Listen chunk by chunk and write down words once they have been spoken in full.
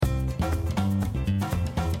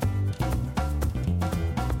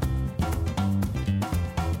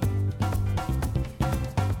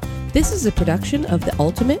This is a production of the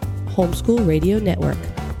Ultimate Homeschool Radio Network.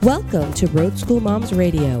 Welcome to Road School Moms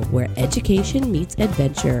Radio, where education meets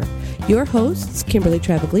adventure. Your hosts, Kimberly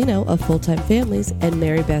Travaglino of Full Time Families and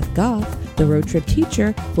Mary Beth Goff, the road trip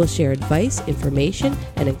teacher, will share advice, information,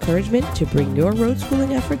 and encouragement to bring your road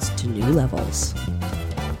schooling efforts to new levels.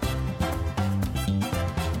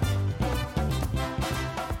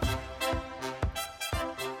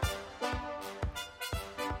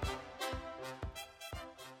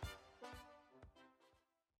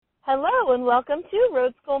 Hello and welcome to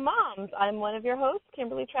Road School Moms. I'm one of your hosts,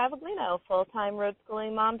 Kimberly Travaglino, full-time road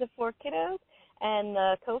schooling mom to 4 kiddos and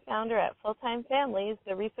the co-founder at Full Time Families,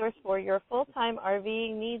 the resource for your full-time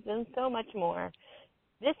RVing needs and so much more.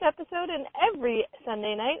 This episode and every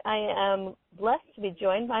Sunday night, I am blessed to be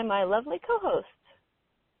joined by my lovely co-host.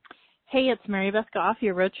 Hey, it's Mary Beth Goff,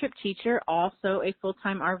 your road trip teacher, also a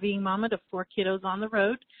full-time RVing mama to 4 kiddos on the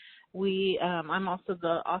road. I'm also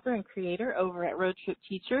the author and creator over at Road Trip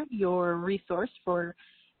Teacher, your resource for,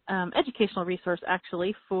 educational resource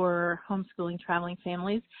actually, for homeschooling traveling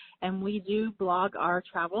families. And we do blog our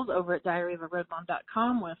travels over at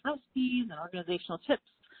diaryofaroadmom.com with recipes and organizational tips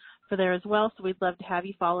for there as well. So we'd love to have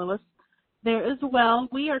you follow us there as well.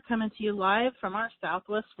 We are coming to you live from our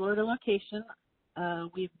Southwest Florida location.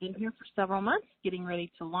 We've been here for several months, getting ready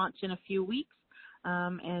to launch in a few weeks.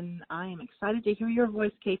 And I am excited to hear your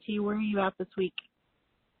voice, KT. Where are you at this week?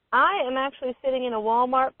 I am actually sitting in a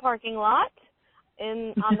Walmart parking lot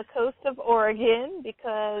on the coast of Oregon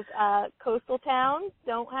because coastal towns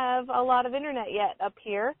don't have a lot of internet yet up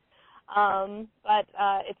here. But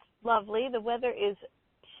it's lovely. The weather is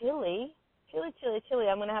chilly.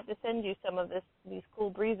 I'm going to have to send you some of these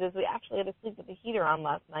cool breezes. We actually had to sleep with the heater on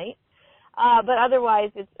last night. But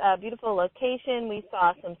otherwise, it's a beautiful location. We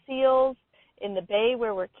saw some seals in the bay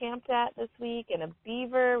where we're camped at this week, and a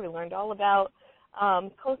beaver. We learned all about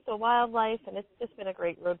coastal wildlife, and it's just been a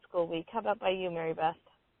great road school week. How about by you, Mary Beth?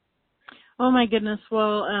 Oh, my goodness.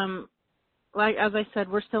 Well, as I said,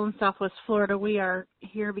 we're still in Southwest Florida. We are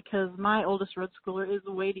here because my oldest road schooler is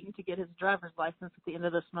waiting to get his driver's license at the end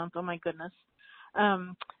of this month. Oh, my goodness.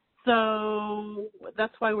 So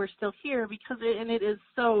that's why we're still here, because it is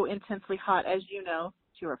so intensely hot, as you know.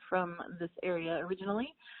 You are from this area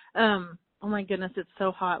originally. Oh, my goodness, it's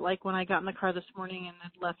so hot. Like when I got in the car this morning and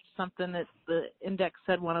had left something that the index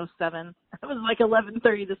said 107. It was like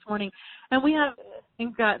 11:30 this morning. And we have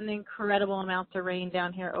gotten incredible amounts of rain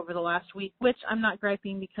down here over the last week, which I'm not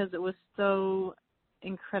griping because it was so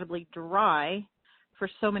incredibly dry for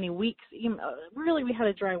so many weeks. Really, we had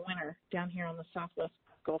a dry winter down here on the southwest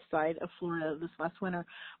Gulf side of Florida this last winter.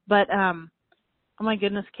 But, oh, my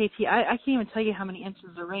goodness, KT, I can't even tell you how many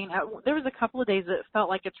inches of rain. There was a couple of days that it felt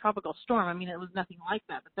like a tropical storm. I mean, it was nothing like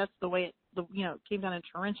that, but that's the way it came down in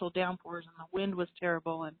torrential downpours, and the wind was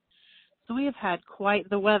terrible. And so we have had quite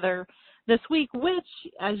the weather this week, which,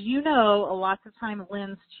 as you know, a lot of time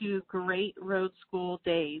lends to great road school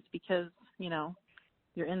days because,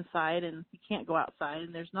 you're inside and you can't go outside,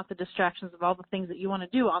 and there's not the distractions of all the things that you want to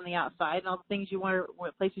do on the outside and all the things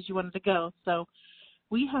places you wanted to go. So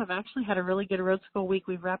we have actually had a really good road school week.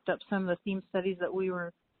 We've wrapped up some of the theme studies that we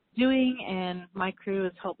were doing, and my crew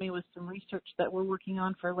has helped me with some research that we're working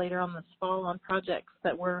on for later on this fall on projects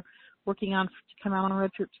that we're working on to come out on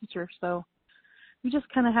Road Trip Teacher. So we just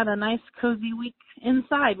kind of had a nice, cozy week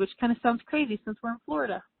inside, which kind of sounds crazy since we're in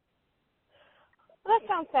Florida. Well, that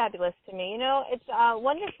sounds fabulous to me. It's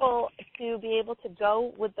wonderful to be able to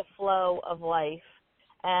go with the flow of life,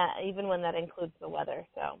 even when that includes the weather.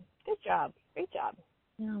 So good job. Great job.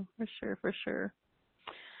 Yeah, for sure.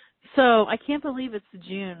 So I can't believe it's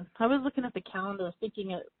June. I was looking at the calendar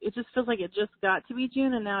thinking it just feels like it just got to be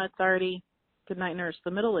June, and now it's already, good night nurse,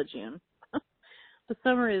 the middle of June. The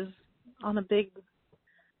summer is on a big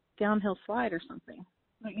downhill slide or something.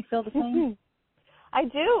 Don't you feel the same? I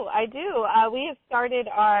do. We have started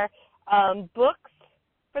our books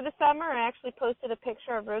for the summer. I actually posted a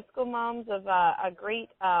picture of Road School Moms of a great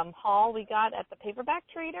haul we got at the paperback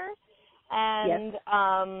trader. And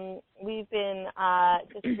yes. We've been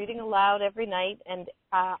just reading aloud every night, and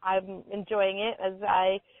I'm enjoying it. As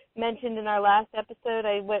I mentioned in our last episode,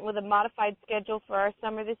 I went with a modified schedule for our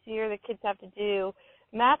summer this year. The kids have to do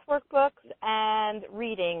math workbooks and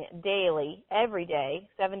reading daily, every day,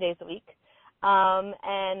 7 days a week.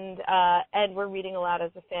 And we're reading aloud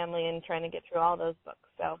as a family and trying to get through all those books.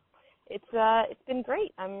 So it's been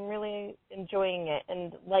great. I'm really enjoying it.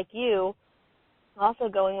 And like you, also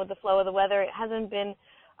going with the flow of the weather. It hasn't been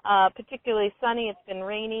particularly sunny. It's been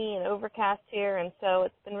rainy and overcast here, and so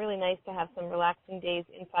it's been really nice to have some relaxing days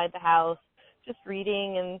inside the house, just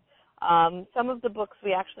reading and Some of the books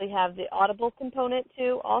we actually have the Audible component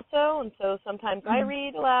to also, and so sometimes I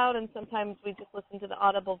read aloud and sometimes we just listen to the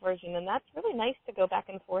Audible version, and that's really nice to go back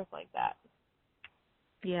and forth like that.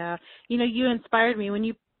 Yeah. You know, you inspired me when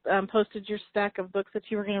you posted your stack of books that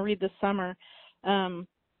you were going to read this summer.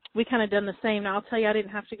 We kind of done the same. Now, I'll tell you, I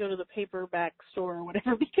didn't have to go to the paperback store or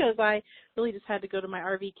whatever because I really just had to go to my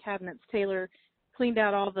RV cabinets. Taylor cleaned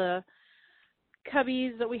out all the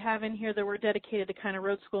cubbies that we have in here that were dedicated to kind of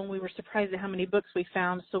road school, and we were surprised at how many books we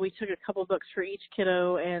found. So we took a couple books for each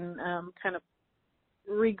kiddo and kind of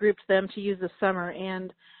regrouped them to use this summer.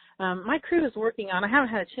 And my crew is working on, I haven't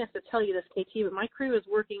had a chance to tell you this, KT, but my crew is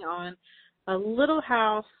working on a Little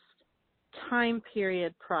House time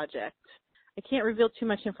period project. I can't reveal too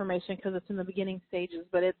much information because it's in the beginning stages,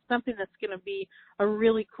 but it's something that's going to be a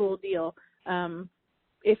really cool deal.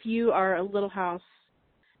 If you are a Little House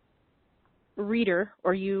reader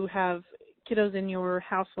or you have kiddos in your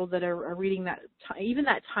household that are reading that, even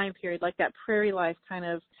that time period, like that prairie life kind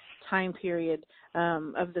of time period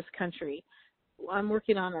of this country, I'm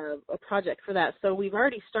working on a project for that. So we've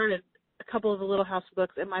already started a couple of the Little House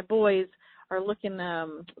books, and my boys are looking,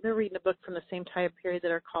 they're reading a book from the same time period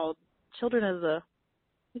that are called Children of the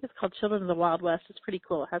Wild West. It's pretty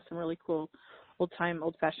cool. It has some really cool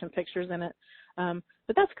old-fashioned pictures in it.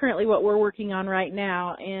 But that's currently what we're working on right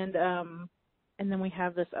now. And then we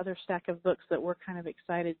have this other stack of books that we're kind of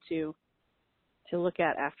excited to look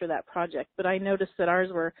at after that project. But I noticed that ours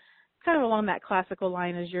were kind of along that classical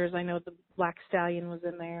line as yours. I know the Black Stallion was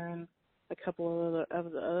in there and a couple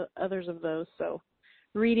of the others of those. So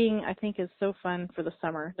reading, I think, is so fun for the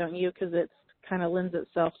summer, don't you? Because it kind of lends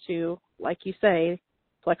itself to, like you say,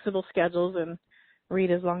 flexible schedules and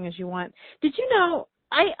read as long as you want. Did you know,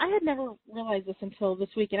 I had never realized this until this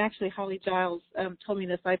week, and actually Holly Giles told me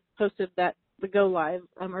this. I posted the Go Live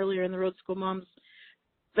earlier in the Road School Moms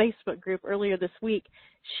Facebook group earlier this week.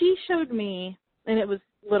 She showed me, and it was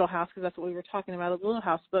Little House because that's what we were talking about, the Little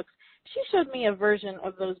House books. She showed me a version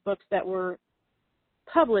of those books that were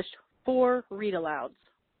published for read-alouds.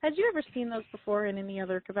 Had you ever seen those before in any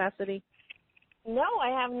other capacity? No, I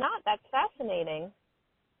have not. That's fascinating.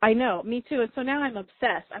 I know, me too. And so now I'm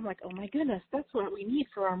obsessed. I'm like, oh my goodness, that's what we need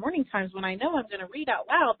for our morning times when I know I'm going to read out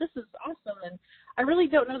loud. This is awesome. And I really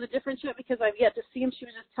don't know the difference yet because I've yet to see them. She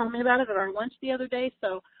was just telling me about it at our lunch the other day.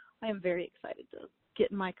 So I am very excited to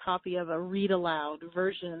get my copy of a read aloud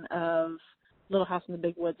version of Little House in the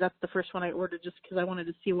Big Woods. That's the first one I ordered just because I wanted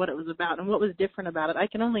to see what it was about and what was different about it. I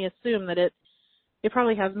can only assume that it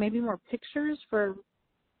probably has maybe more pictures for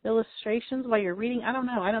illustrations while you're reading. I don't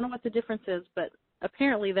know. I don't know what the difference is, but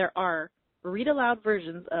apparently there are read-aloud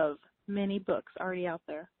versions of many books already out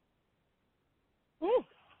there.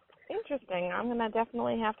 Interesting. I'm going to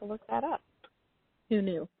definitely have to look that up. Who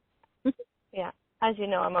knew? Yeah. As you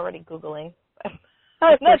know, I'm already Googling.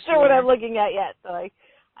 I'm not sure what I'm looking at yet, so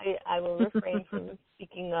I will refrain from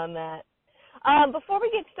speaking on that. Before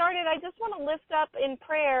we get started, I just want to lift up in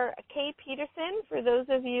prayer Kay Peterson. For those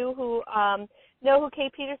of you who know who Kay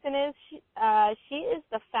Peterson is, she is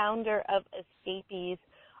the founder of Escapees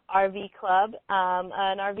RV Club,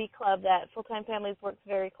 an RV club that Full-Time Families works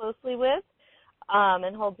very closely with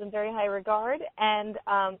and holds in very high regard. And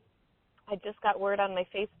I just got word on my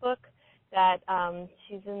Facebook that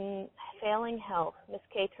she's in failing health. Miss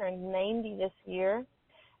Kay turned 90 this year.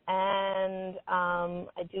 And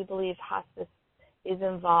I do believe hospice is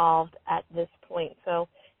involved at this point. So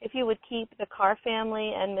if you would keep the Carr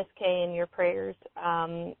family and Miss Kay in your prayers,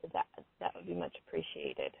 that would be much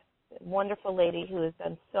appreciated. A wonderful lady who has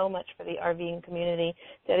done so much for the RVing community,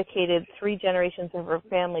 dedicated 3 generations of her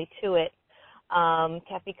family to it.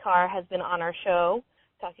 Kathy Carr has been on our show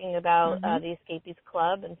talking about the Escapees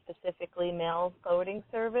Club and specifically mail forwarding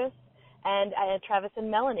service. And Travis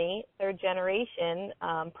and Melanie, 3rd generation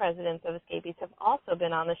presidents of Escapees, have also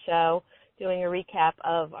been on the show doing a recap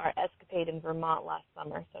of our escapade in Vermont last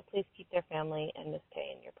summer. So please keep their family and Miss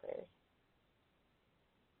Kay in your prayers.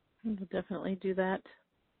 We'll definitely do that.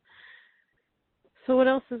 So what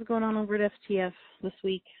else is going on over at FTF this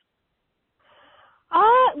week?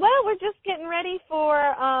 Well, we're just getting ready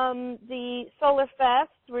for the Solar Fest.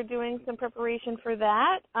 We're doing some preparation for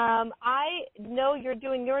that. I know you're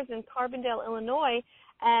doing yours in Carbondale, Illinois,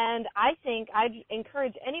 and I think I'd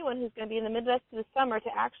encourage anyone who's going to be in the Midwest this summer to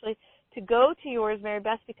actually to go to yours, Mary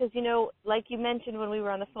Beth, because, you know, like you mentioned when we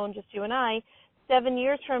were on the phone, just you and I, 7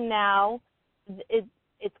 years from now,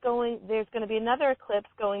 there's going to be another eclipse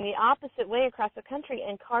going the opposite way across the country,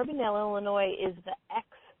 and Carbondale, Illinois is the X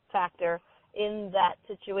factor in that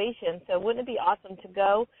situation. So wouldn't it be awesome to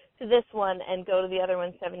go to this one and go to the other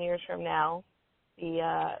one 7 years from now?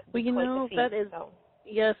 Well, you know, that is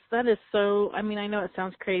Yes, that is so, I mean, I know it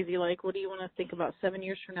sounds crazy, like, what do you want to think about 7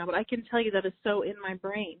 years from now? But I can tell you that is so in my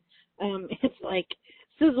brain. It's like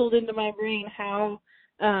sizzled into my brain how,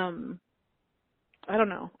 I don't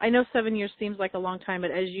know. I know 7 years seems like a long time,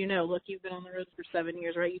 but as you know, look, you've been on the road for 7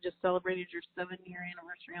 years, right? You just celebrated your 7-year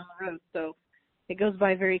anniversary on the road. So it goes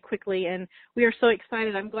by very quickly, and we are so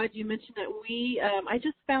excited. I'm glad you mentioned it. I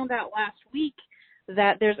just found out last week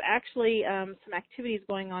that there's actually some activities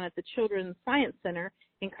going on at the Children's Science Center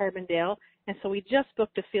in Carbondale, and so we just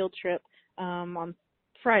booked a field trip on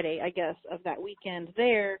Friday, I guess, of that weekend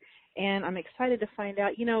there, and I'm excited to find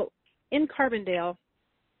out, you know, in Carbondale,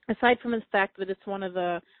 aside from the fact that it's one of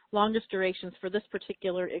the longest durations for this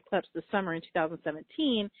particular eclipse this summer in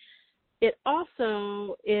 2017, it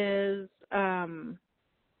also is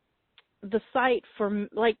the site for,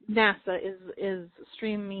 like, NASA is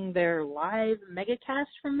streaming their live megacast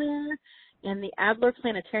from there, and the Adler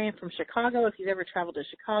Planetarium from Chicago, if you've ever traveled to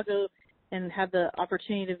Chicago and had the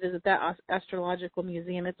opportunity to visit that astrological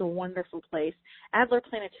museum, it's a wonderful place. Adler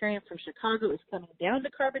Planetarium from Chicago is coming down to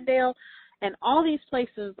Carbondale, and all these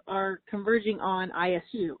places are converging on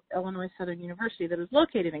ISU, Illinois Southern University, that is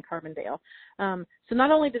located in Carbondale. So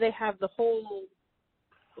not only do they have the whole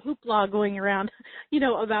hoopla going around, you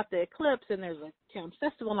know, about the eclipse, and there's a town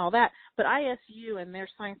festival and all that, but ISU and their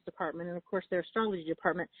science department, and of course their astrology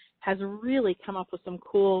department, has really come up with some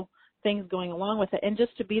cool things going along with it. And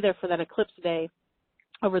just to be there for that eclipse day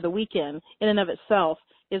over the weekend in and of itself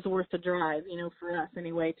is worth the drive, you know, for us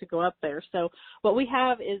anyway, to go up there. So what we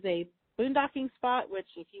have is a boondocking spot, which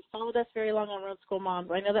if you followed us very long on Road School Moms,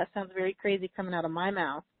 I know that sounds very crazy coming out of my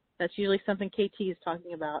mouth. That's usually something KT is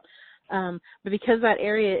talking about. But because that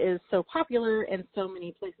area is so popular and so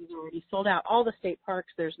many places are already sold out, all the state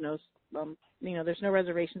parks, there's no, there's no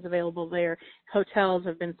reservations available there. Hotels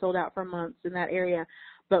have been sold out for months in that area.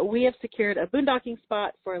 But we have secured a boondocking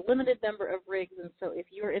spot for a limited number of rigs, and so if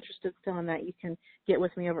you are interested still in that, you can get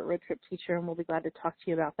with me over at Road Trip Teacher, and we'll be glad to talk to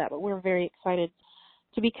you about that. But we're very excited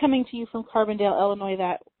to be coming to you from Carbondale, Illinois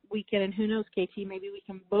that weekend, and who knows, KT, maybe we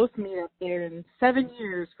can both meet up there in 7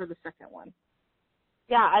 years for the second one.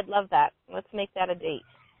 Yeah, I'd love that. Let's make that a date.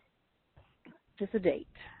 Just a date.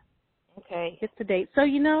 Okay. It's a date. So,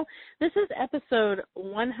 you know, this is episode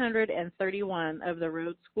 131 of the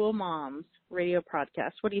Road School Moms radio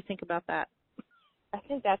podcast. What do you think about that? I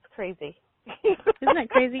think that's crazy. Isn't that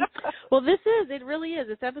crazy? Well, it really is.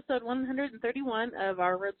 It's episode 131 of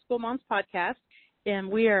our Road School Moms podcast, and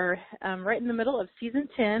we are right in the middle of season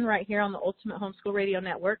 10 right here on the Ultimate Homeschool Radio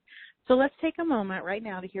Network. So let's take a moment right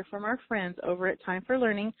now to hear from our friends over at Time for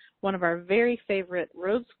Learning, one of our very favorite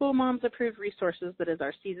Road School Moms approved resources that is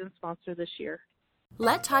our season sponsor this year.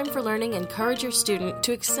 Let Time for Learning encourage your student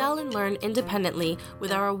to excel and learn independently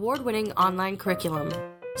with our award-winning online curriculum.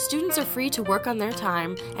 Students are free to work on their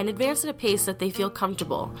time and advance at a pace that they feel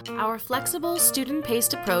comfortable. Our flexible,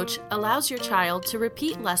 student-paced approach allows your child to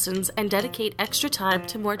repeat lessons and dedicate extra time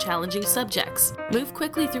to more challenging subjects, move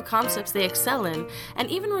quickly through concepts they excel in, and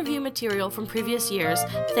even review material from previous years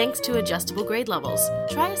thanks to adjustable grade levels.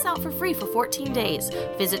 Try us out for free for 14 days.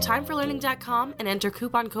 Visit timeforlearning.com and enter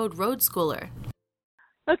coupon code ROADSCHOOLER.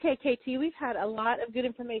 Okay, KT, we've had a lot of good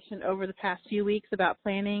information over the past few weeks about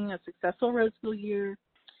planning a successful road school year.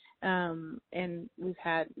 And we've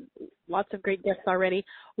had lots of great guests already.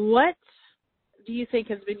 What do you think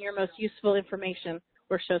has been your most useful information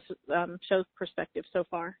or shows perspective so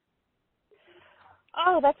far?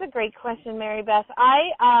 Oh, that's a great question, Mary Beth.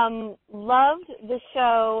 I loved the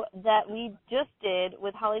show that we just did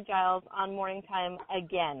with Holly Giles on Morning Time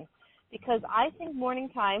again, because I think Morning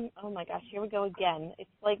Time, oh my gosh, here we go again.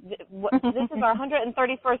 It's like this is our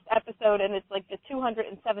 131st episode, and it's like the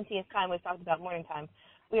 217th time we've talked about Morning Time.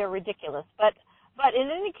 We are ridiculous. But in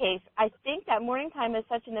any case, I think that morning time is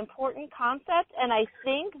such an important concept, and I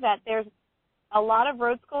think that there's a lot of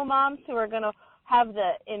road school moms who are going to have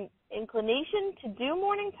the inclination to do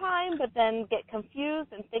morning time, but then get confused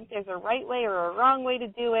and think there's a right way or a wrong way to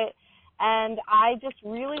do it. And I just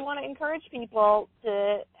really want to encourage people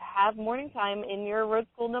to have morning time in your road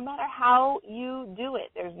school no matter how you do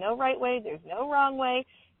it. There's no right way. There's no wrong way.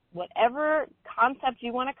 Whatever concept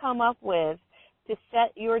you want to come up with to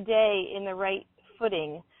set your day in the right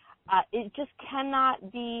footing, it just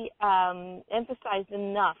cannot be emphasized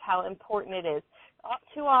enough how important it is.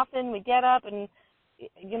 Too often we get up and,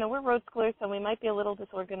 you know, we're road schoolers, so we might be a little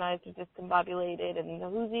disorganized or discombobulated, and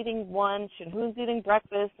who's eating lunch and who's eating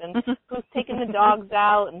breakfast and who's taking the dogs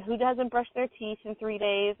out and who hasn't brushed their teeth in 3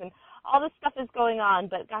 days, and all this stuff is going on.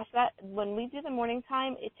 But gosh, that when we do the morning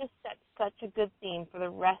time, it just sets such a good theme for the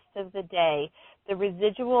rest of the day. The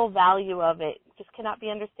residual value of it just cannot be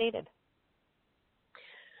understated.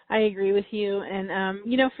 I agree with you. And,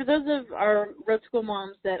 for those of our road school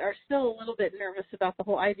moms that are still a little bit nervous about the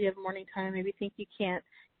whole idea of morning time, maybe think you can't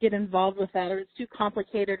get involved with that or it's too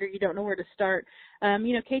complicated or you don't know where to start.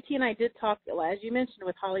 Katie and I did talk, as you mentioned,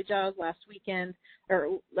 with Holly Giles last weekend,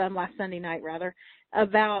 or last Sunday night, rather,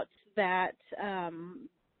 about that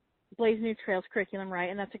Blaze New Trails curriculum, right?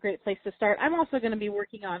 And that's a great place to start. I'm also going to be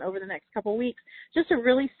working on, over the next couple of weeks, just a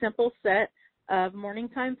really simple set of morning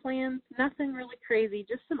time plans, nothing really crazy,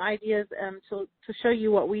 just some ideas to show you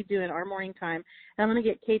what we do in our morning time. And I'm going to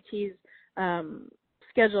get Katie's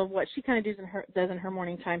schedule of what she kind of does in her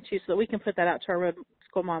morning time too, so that we can put that out to our Road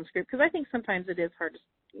School Moms group, because I think sometimes it is hard to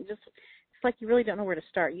it's like you really don't know where to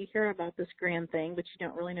start. You hear about this grand thing, but you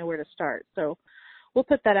don't really know where to start. So we'll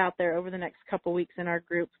put that out there over the next couple weeks in our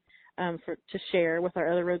group to share with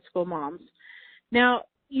our other Road School Moms. Now,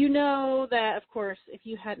 you know that, of course, if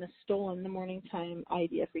you hadn't stolen the morning time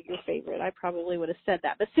idea for your favorite, I probably would have said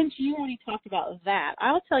that. But since you already talked about that,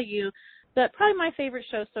 I'll tell you that probably my favorite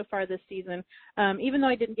show so far this season, even though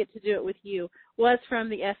I didn't get to do it with you, was from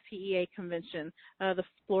the FPEA convention, the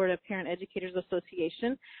Florida Parent Educators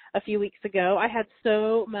Association, a few weeks ago. I had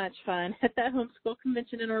so much fun at that homeschool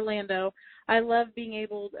convention in Orlando. I love being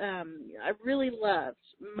able, I really loved,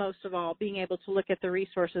 most of all, being able to look at the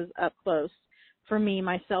resources up close for me,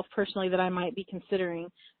 myself personally, that I might be considering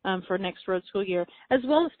for next road school year, as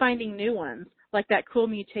well as finding new ones, like that cool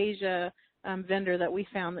Mutasia vendor that we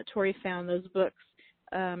found, that Tori found, those books.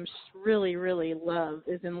 Really, really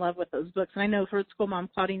is in love with those books. And I know Road School Mom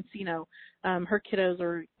Claudine Sino, her kiddos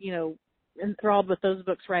are, enthralled with those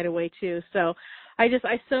books right away too. So I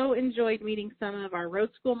so enjoyed meeting some of our Road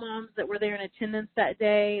School Moms that were there in attendance that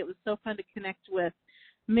day. It was so fun to connect with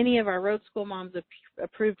many of our Road School Moms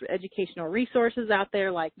approved educational resources out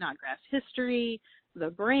there, like Not Grass History, The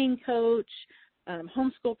Brain Coach,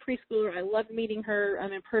 Homeschool Preschooler. I loved meeting her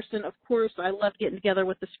in person. Of course, I loved getting together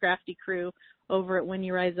with the Scrafty crew over at When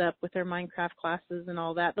You Rise Up with their Minecraft classes and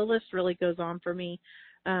all that. The list really goes on for me.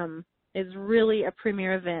 It's really a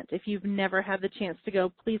premier event. If you've never had the chance to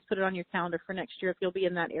go, please put it on your calendar for next year. If you'll be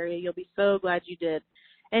in that area, you'll be so glad you did.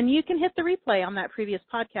 And you can hit the replay on that previous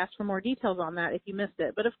podcast for more details on that if you missed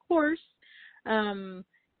it. But of course, I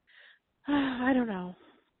don't know.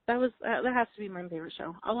 That has to be my favorite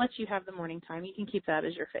show. I'll let you have the morning time. You can keep that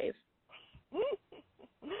as your fave.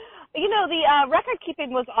 The record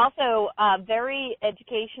keeping was also very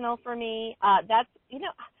educational for me. I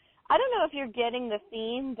don't know if you're getting the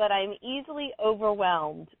theme, but I'm easily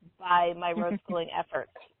overwhelmed by my road schooling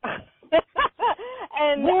efforts.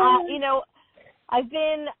 And, I've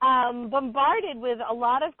been bombarded with a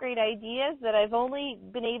lot of great ideas that I've only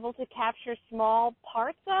been able to capture small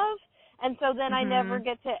parts of, and so then I never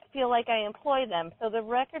get to feel like I employ them. So the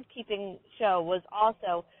record-keeping show was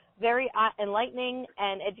also very enlightening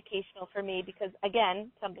and educational for me because,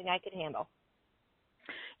 again, something I could handle.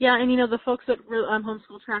 Yeah, and, the folks at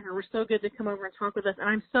Homeschool Tracker were so good to come over and talk with us, and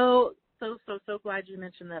I'm so glad you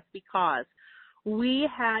mentioned this, because we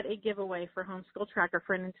had a giveaway for Homeschool Tracker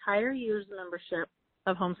for an entire year's membership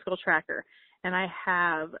of Homeschool Tracker. And I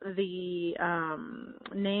have the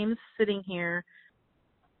names sitting here.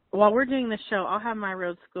 While we're doing the show, I'll have my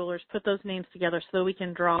road schoolers put those names together so we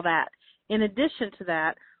can draw that. In addition to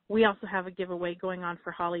that, we also have a giveaway going on for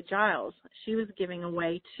Holly Giles. She was giving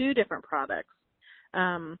away 2 different products.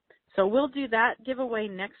 So we'll do that giveaway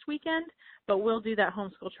next weekend, but we'll do that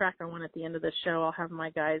Homeschool Tracker one at the end of the show. I'll have my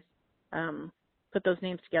guys put those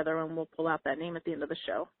names together, and we'll pull out that name at the end of the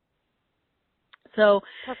show. So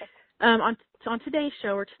on today's show,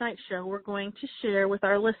 or tonight's show, we're going to share with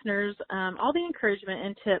our listeners all the encouragement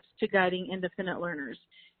and tips to guiding independent learners.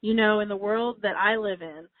 In the world that I live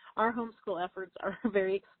in, our homeschool efforts are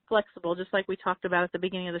very flexible, just like we talked about at the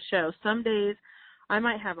beginning of the show. Some days I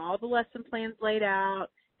might have all the lesson plans laid out,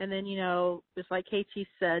 and then, just like Katie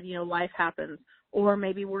said, life happens. Or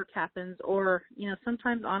maybe work happens, or,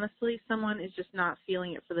 sometimes, honestly, someone is just not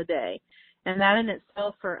feeling it for the day. And that in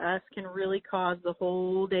itself for us can really cause the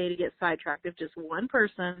whole day to get sidetracked. If just one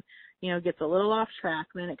person, gets a little off track,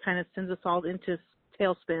 then it kind of sends us all into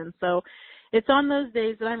tailspin. So it's on those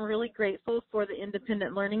days that I'm really grateful for the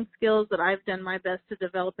independent learning skills that I've done my best to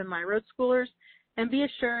develop in my road schoolers. And be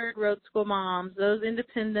assured, road school moms, those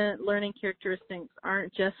independent learning characteristics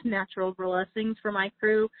aren't just natural blessings for my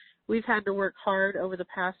crew. We've had to work hard over the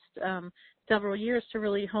past several years to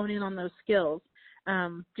really hone in on those skills.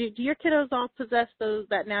 Do your kiddos all possess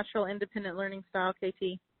that natural independent learning style,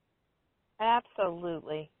 KT?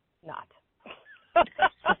 Absolutely not.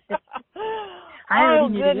 Oh,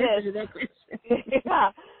 goodness.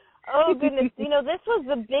 Yeah. Oh, goodness. This was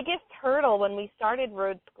the biggest hurdle when we started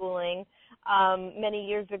road schooling. many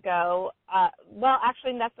years ago. Well,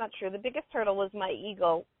 actually, that's not true. The biggest hurdle was my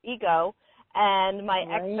ego and my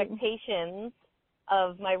expectations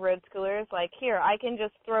of my road schoolers. Like, here, I can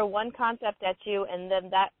just throw one concept at you, and then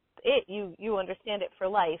that's it. You understand it for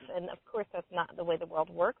life. And, of course, that's not the way the world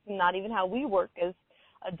works, not even how we work as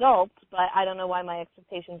adults, but I don't know why my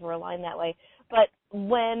expectations were aligned that way. But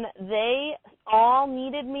when they all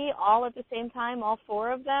needed me all at the same time, all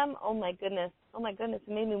four of them, oh my goodness, it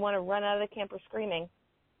made me want to run out of the camper screaming.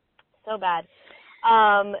 So bad.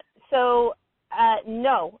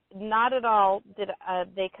 No, not at all did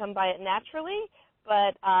they come by it naturally,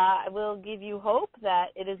 but I will give you hope that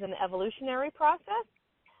it is an evolutionary process,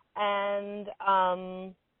 and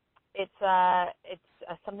it's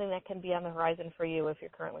something that can be on the horizon for you if you're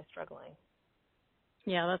currently struggling.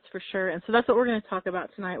 Yeah, that's for sure. And so that's what we're going to talk about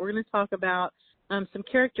tonight. We're going to talk about some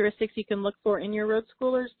characteristics you can look for in your road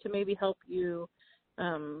schoolers to maybe help you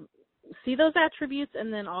see those attributes,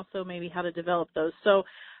 and then also maybe how to develop those. So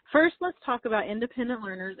first, let's talk about independent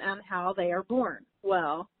learners and how they are born.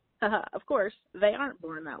 Well, of course, they aren't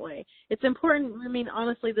born that way. It's important. I mean,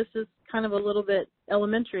 honestly, this is kind of a little bit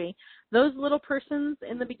elementary. Those little persons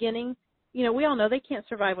in the beginning, you know, we all know they can't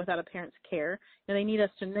survive without a parent's care. You know, they need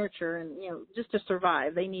us to nurture and, you know, just to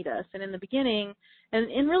survive, they need us. And in the beginning,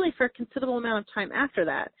 and really for a considerable amount of time after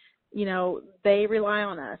that, you know, they rely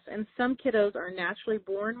on us. And some kiddos are naturally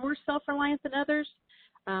born more self-reliant than others.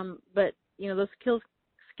 But, you know, those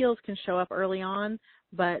skills can show up early on,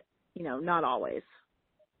 but, you know, not always.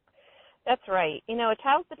 That's right. You know, a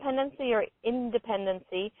child's dependency or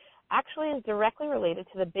independency actually is directly related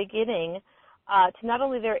to the beginning, to not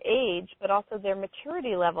only their age, but also their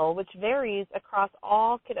maturity level, which varies across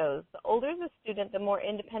all kiddos. The older the student, the more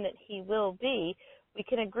independent he will be. We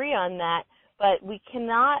can agree on that, but we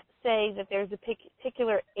cannot say that there's a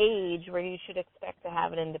particular age where you should expect to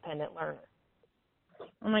have an independent learner.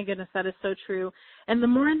 Oh, my goodness, that is so true. And the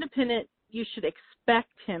more independent you should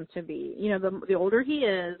expect him to be, you know, the older he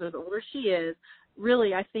is or the older she is,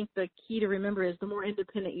 really I think the key to remember is the more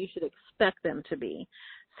independent you should expect them to be.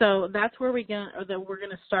 So that's where we're going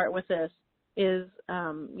to start with this is,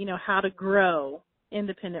 you know, how to grow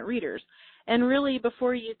independent readers. And really,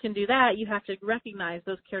 before you can do that, you have to recognize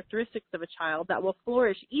those characteristics of a child that will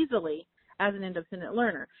flourish easily as an independent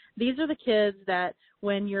learner. These are the kids that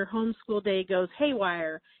when your homeschool day goes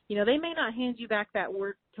haywire, you know, they may not hand you back that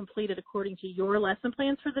work completed according to your lesson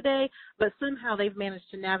plans for the day, but somehow they've managed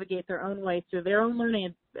to navigate their own way through their own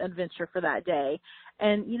learning adventure for that day.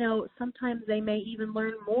 And, you know, sometimes they may even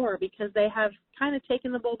learn more because they have kind of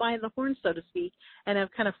taken the bull by the horn, so to speak, and have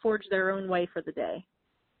kind of forged their own way for the day.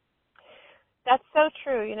 That's so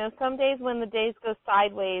true. You know, some days when the days go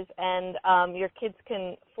sideways and your kids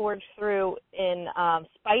can forge through in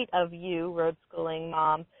spite of you, road schooling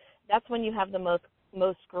mom, that's when you have the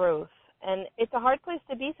most growth. And it's a hard place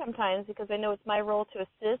to be sometimes because I know it's my role to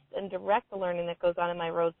assist and direct the learning that goes on in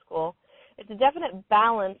my road school. It's a definite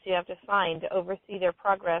balance you have to find to oversee their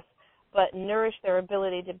progress but nourish their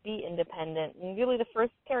ability to be independent. And really the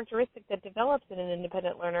first characteristic that develops in an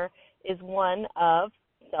independent learner is one of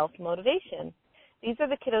self-motivation. These are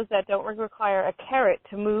the kiddos that don't require a carrot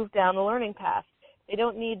to move down the learning path. They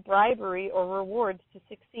don't need bribery or rewards to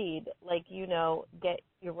succeed, like, you know, get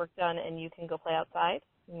your work done and you can go play outside.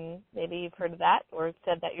 Maybe you've heard of that or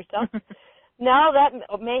said that yourself. Now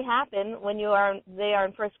that may happen when they are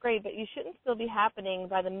in first grade, but you shouldn't still be happening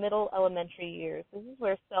by the middle elementary years. This is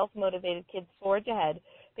where self-motivated kids forge ahead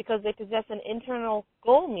because they possess an internal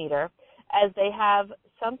goal meter as they have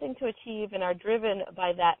something to achieve and are driven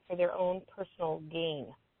by that for their own personal gain.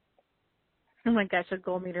 Oh, my gosh, a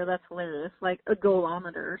goal meter, that's hilarious, like a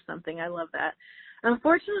goalometer or something. I love that.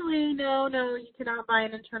 Unfortunately, no, you cannot buy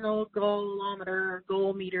an internal goalometer or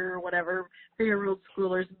goal meter or whatever for your road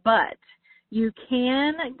schoolers, but you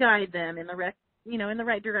can guide them in the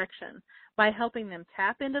right direction by helping them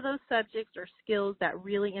tap into those subjects or skills that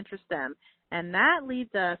really interest them. And that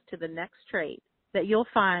leads us to the next trait that you'll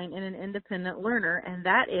find in an independent learner, and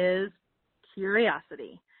that is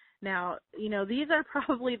curiosity. Now, you know, these are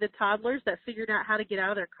probably the toddlers that figured out how to get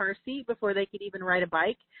out of their car seat before they could even ride a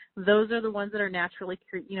bike. Those are the ones that are naturally,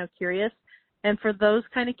 curious. And for those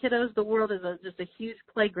kind of kiddos, the world is just a huge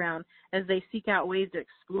playground as they seek out ways to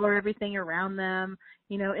explore everything around them.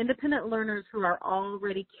 You know, independent learners who are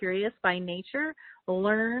already curious by nature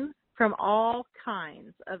learn from all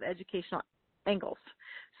kinds of educational angles.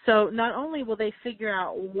 So not only will they figure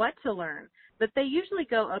out what to learn, but they usually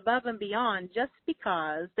go above and beyond just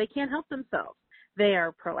because they can't help themselves. They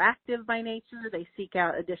are proactive by nature. They seek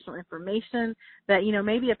out additional information that, you know,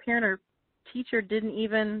 maybe a parent or teacher didn't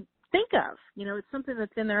even think of. It's something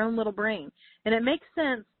that's in their own little brain. And it makes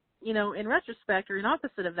sense, in retrospect or in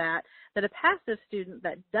opposite of that a passive student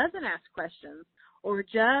that doesn't ask questions or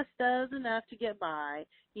just does enough to get by,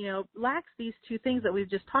 lacks these two things that we've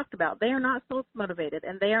just talked about. They are not self-motivated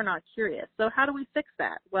and they are not curious. So how do we fix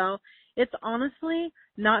that? Well, it's honestly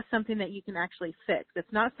not something that you can actually fix.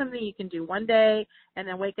 It's not something you can do one day and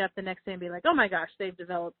then wake up the next day and be like, oh my gosh, they've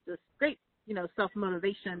developed this great,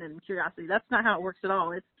 self-motivation and curiosity. That's not how it works at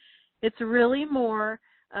all. It's really more,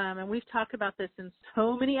 and we've talked about this in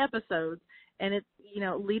so many episodes, and it's,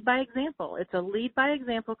 lead by example. It's a lead by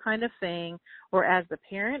example kind of thing, where as the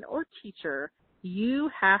parent or teacher, you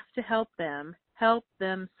have to help them help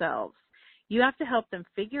themselves. You have to help them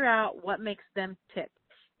figure out what makes them tick.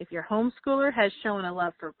 If your homeschooler has shown a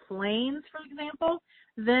love for planes, for example,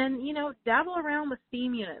 then, dabble around with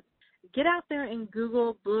theme units. Get out there and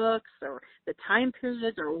Google books or the time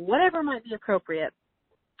periods or whatever might be appropriate,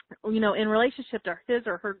 in relationship to his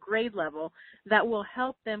or her grade level that will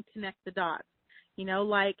help them connect the dots.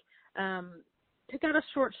 Pick out a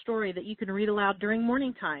short story that you can read aloud during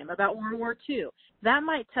morning time about World War II. That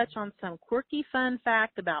might touch on some quirky fun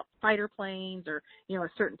fact about fighter planes or, a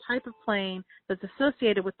certain type of plane that's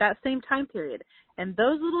associated with that same time period. And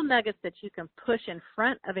those little nuggets that you can push in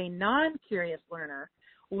front of a non-curious learner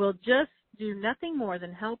will just do nothing more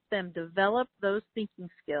than help them develop those thinking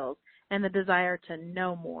skills and the desire to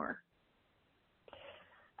know more.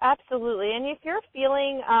 Absolutely. And if you're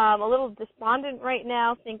feeling a little despondent right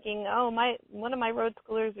now, thinking, one of my road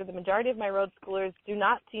schoolers or the majority of my road schoolers do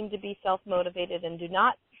not seem to be self-motivated and do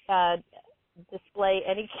not display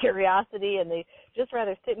any curiosity, and they just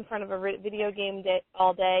rather sit in front of a video game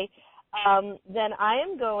all day, then I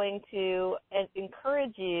am going to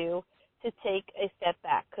encourage you to take a step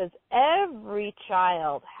back, because every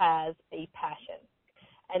child has a passion.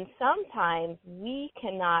 And sometimes we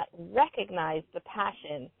cannot recognize the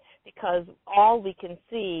passion because all we can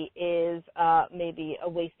see is maybe a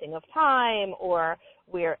wasting of time, or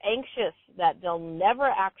we're anxious that they'll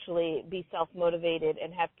never actually be self-motivated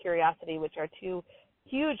and have curiosity, which are two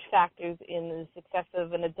huge factors in the success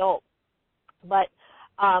of an adult. But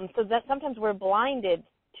so that sometimes we're blinded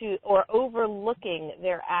to or overlooking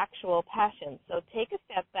their actual passion. So take a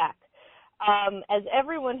step back. As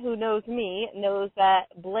everyone who knows me knows that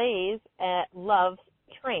Blaze loves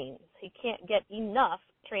trains. He can't get enough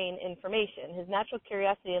train information. His natural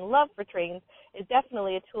curiosity and love for trains is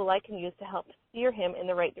definitely a tool I can use to help steer him in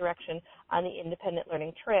the right direction on the independent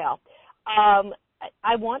learning trail.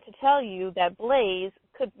 I want to tell you that Blaze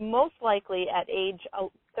could most likely at age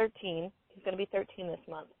 13, he's going to be 13 this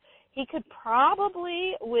month, he could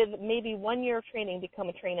probably, with maybe 1 year of training, become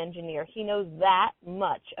a train engineer. He knows that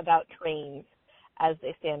much about trains as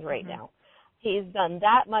they stand right now. He's done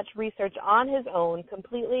that much research on his own,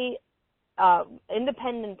 completely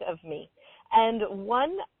independent of me. And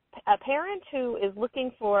a parent who is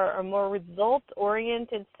looking for a more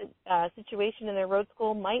results-oriented situation in their road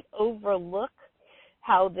school might overlook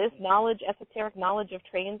how this esoteric knowledge of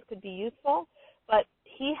trains could be useful, but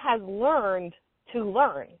he has learned to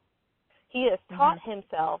learn. He has taught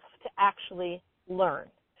himself to actually learn.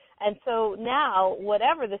 And so now,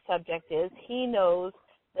 whatever the subject is, he knows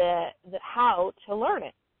the how to learn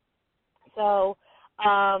it. So,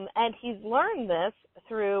 and he's learned this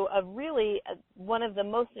through one of the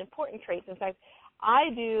most important traits. In fact, I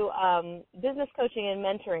do business coaching and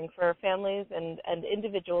mentoring for families and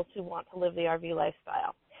individuals who want to live the RV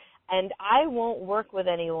lifestyle. And I won't work with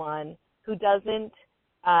anyone who doesn't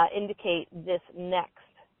indicate this next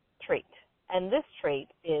trait. And this trait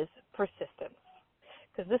is persistence,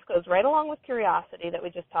 because this goes right along with curiosity that we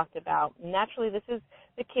just talked about. Naturally, this is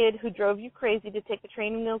the kid who drove you crazy to take the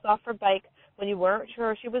training wheels off her bike when you weren't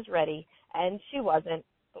sure she was ready, and she wasn't.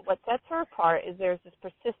 But what sets her apart is there's this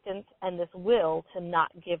persistence and this will to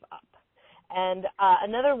not give up. And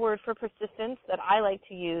another word for persistence that I like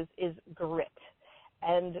to use is grit.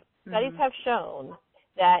 And studies have shown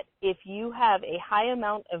that if you have a high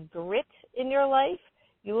amount of grit in your life,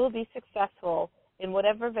 you will be successful in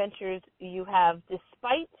whatever ventures you have,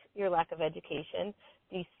 despite your lack of education,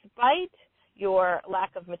 despite your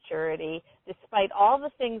lack of maturity, despite all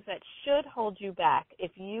the things that should hold you back.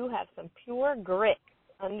 If you have some pure grit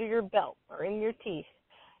under your belt or in your teeth,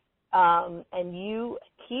 and you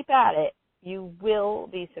keep at it, you will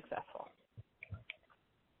be successful.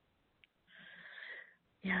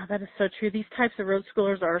 Yeah, that is so true. These types of road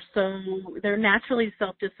schoolers they're naturally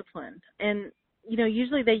self-disciplined. And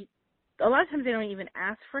usually a lot of times they don't even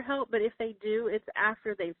ask for help, but if they do, it's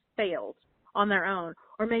after they've failed on their own,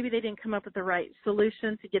 or maybe they didn't come up with the right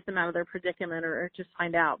solution to get them out of their predicament or just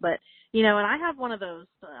find out. But, and I have one of those,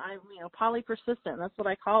 polypersistent, that's what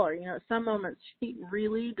I call her. At some moments she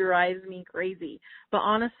really drives me crazy. But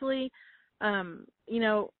honestly, in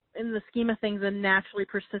the scheme of things, a naturally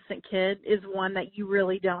persistent kid is one that you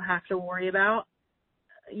really don't have to worry about,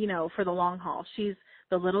 for the long haul. She's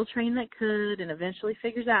the little train that could and eventually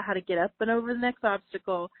figures out how to get up and over the next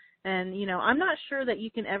obstacle. And, I'm not sure that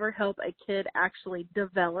you can ever help a kid actually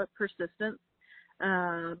develop persistence.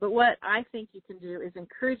 But what I think you can do is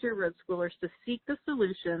encourage your road schoolers to seek the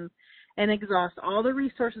solutions and exhaust all the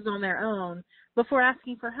resources on their own before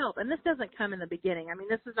asking for help. And this doesn't come in the beginning.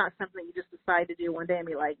 This is not something you just decide to do one day and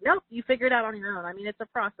be like, nope, you figure it out on your own. It's a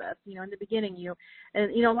process. In the beginning,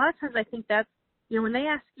 a lot of times I think that's, when they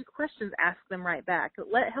ask you questions, ask them right back.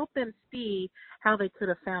 Help them see how they could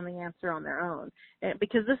have found the answer on their own.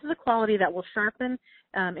 Because this is a quality that will sharpen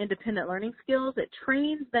independent learning skills. It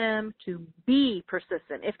trains them to be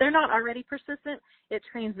persistent. If they're not already persistent, it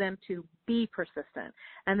trains them to be persistent.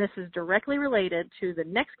 And this is directly related to the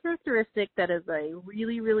next characteristic that is a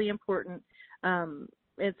really, really important,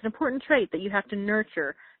 it's an important trait that you have to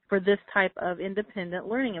nurture for this type of independent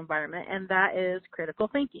learning environment, and that is critical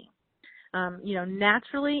thinking.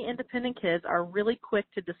 Naturally independent kids are really quick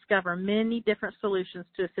to discover many different solutions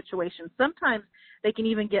to a situation. Sometimes they can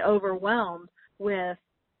even get overwhelmed with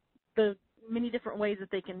the many different ways that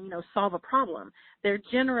they can, solve a problem. They're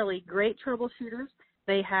generally great troubleshooters.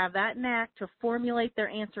 They have that knack to formulate their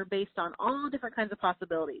answer based on all different kinds of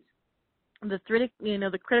possibilities.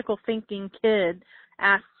 The critical thinking kid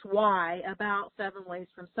asks why about 7 ways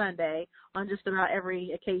from Sunday on just about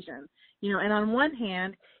every occasion. And on one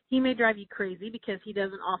hand, he may drive you crazy because he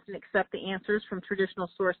doesn't often accept the answers from traditional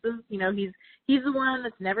sources. He's the one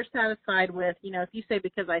that's never satisfied with, if you say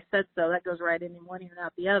because I said so, that goes right in one ear and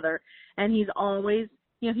out the other. And he's always,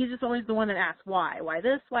 he's just always the one that asks why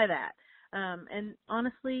this, why that. And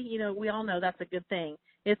honestly, we all know that's a good thing.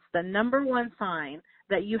 It's the number one sign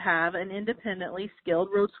that you have an independently skilled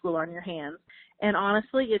road schooler on your hands. And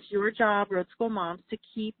honestly, it's your job, road school moms, to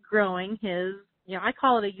keep growing his, I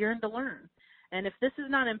call it a yearn to learn. And if this is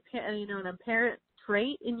not an apparent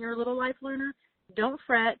trait in your little life learner, don't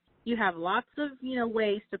fret. You have lots of,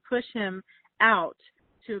 ways to push him out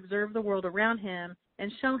to observe the world around him and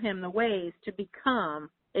show him the ways to become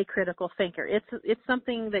a critical thinker. It's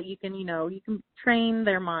something that you can, you can train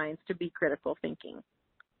their minds to be critical thinking.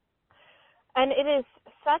 And it is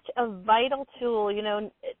such a vital tool,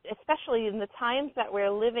 especially in the times that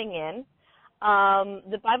we're living in.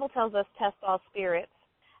 The Bible tells us test all spirits.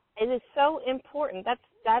 It is so important.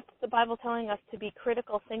 That's the Bible telling us to be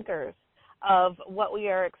critical thinkers of what we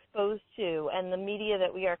are exposed to and the media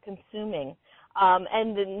that we are consuming.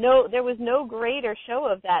 There was no greater show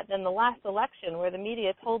of that than the last election, where the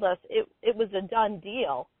media told us it was a done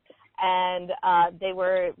deal. And they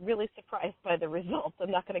were really surprised by the results.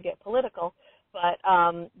 I'm not going to get political, but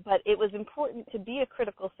it was important to be a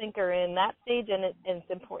critical thinker in that stage, and it's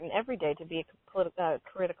important every day to be a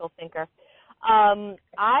critical thinker.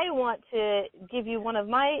 I want to give you one of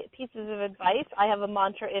my pieces of advice. I have a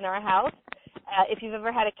mantra in our house. If you've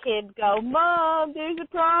ever had a kid go, "Mom, there's a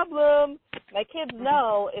problem," my kids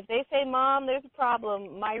know if they say, "Mom, there's a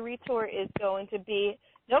problem," my retort is going to be,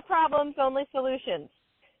 "No problems, only solutions."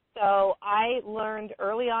 So I learned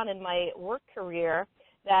early on in my work career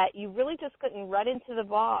that you really just couldn't run into the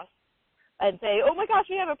boss and say, "Oh my gosh,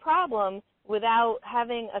 we have a problem," without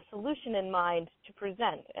having a solution in mind to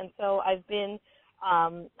present. And so I've been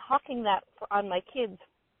hawking that on my kids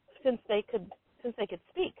since they could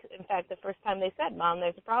speak. In fact, the first time they said, "Mom,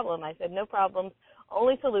 there's a problem," I said, "No problems,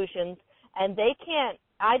 only solutions." And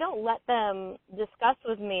I don't let them discuss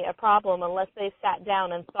with me a problem unless they sat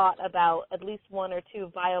down and thought about at least one or two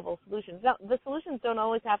viable solutions. Now, the solutions don't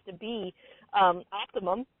always have to be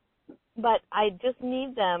optimum, but I just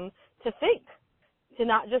need them to think, to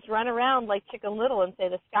not just run around like Chicken Little and say,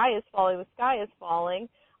 "The sky is falling,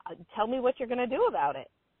 tell me what you're going to do about it."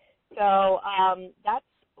 So that's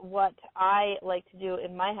what I like to do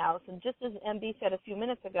in my house. And just as MB said a few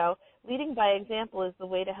minutes ago, leading by example is the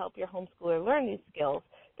way to help your homeschooler learn these skills.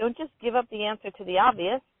 Don't just give up the answer to the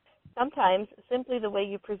obvious. Sometimes simply the way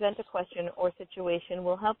you present a question or situation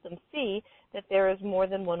will help them see that there is more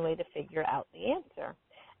than one way to figure out the answer.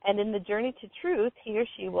 And in the journey to truth, he or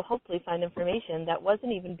she will hopefully find information that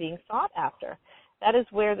wasn't even being sought after. That is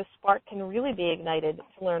where the spark can really be ignited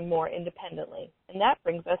to learn more independently. And that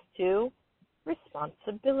brings us to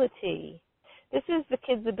responsibility. This is the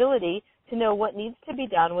kid's ability to know what needs to be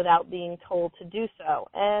done without being told to do so,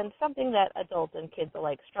 and something that adults and kids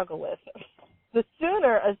alike struggle with. The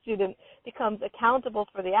sooner a student becomes accountable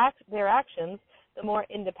for their actions, the more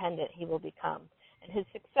independent he will become, and his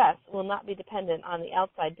success will not be dependent on the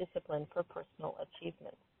outside discipline for personal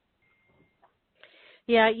achievement.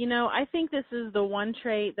 Yeah, I think this is the one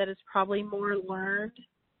trait that is probably more learned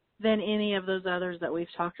than any of those others that we've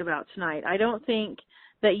talked about tonight. I don't think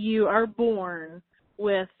that you are born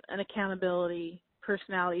with an accountability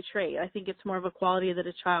personality trait. I think it's more of a quality that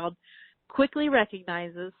a child quickly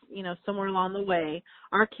recognizes, somewhere along the way.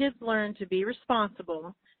 Our kids learn to be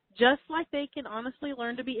responsible, just like they can honestly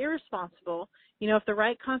learn to be irresponsible, if the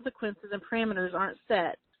right consequences and parameters aren't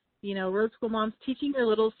set. Road School Moms, teaching your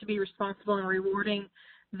littles to be responsible and rewarding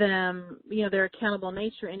them, their accountable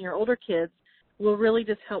nature in your older kids will really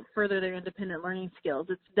just help further their independent learning skills.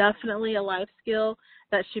 It's definitely a life skill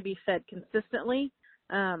that should be fed consistently.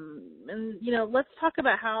 Let's talk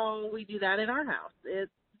about how we do that in our house.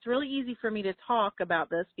 It's really easy for me to talk about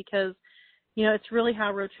this because, it's really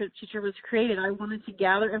how Road Trip Teacher was created. I wanted to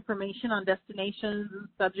gather information on destinations and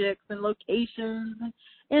subjects and locations and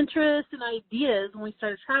interests and ideas when we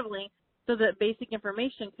started traveling so that basic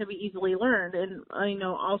information could be easily learned. And,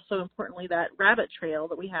 also importantly, that rabbit trail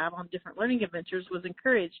that we have on different learning adventures was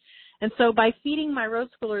encouraged. And so by feeding my road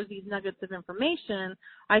schoolers these nuggets of information,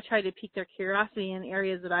 I tried to pique their curiosity in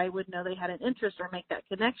areas that I would know they had an interest or make that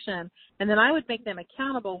connection. And then I would make them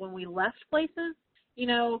accountable when we left places,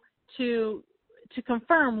 to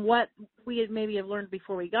confirm what we had maybe have learned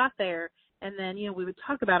before we got there. And then, we would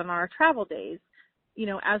talk about it on our travel days,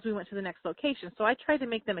 as we went to the next location. So I tried to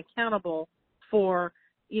make them accountable for,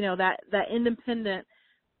 that independent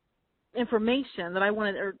information that I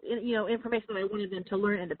wanted, or, information that I wanted them to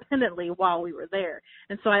learn independently while we were there.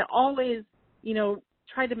 And so I always,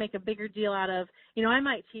 tried to make a bigger deal out of, I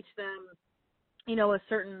might teach them, a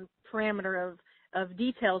certain parameter of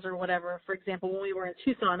details or whatever. For example, when we were in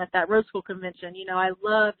Tucson at that road school convention, I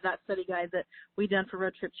loved that study guide that we done for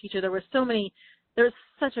Road Trip Teacher. There's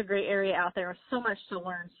such a great area out there, so much to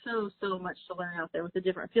learn, so much to learn out there with the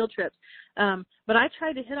different field trips. But I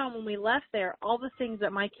tried to hit on when we left there all the things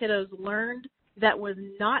that my kiddos learned that was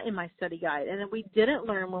not in my study guide and that we didn't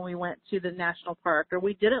learn when we went to the national park, or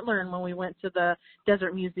we didn't learn when we went to the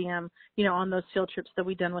desert museum, on those field trips that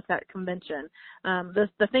we done with that convention.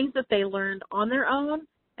 The things that they learned on their own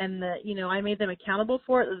and that, I made them accountable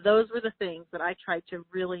for it, those were the things that I tried to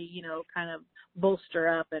really, kind of bolster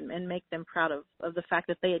up and make them proud of the fact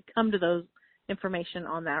that they had come to those information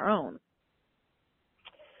on their own.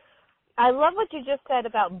 I love what you just said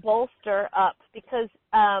about bolster up, because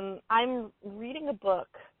I'm reading a book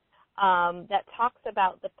that talks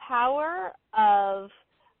about the power of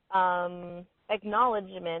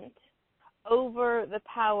acknowledgement over the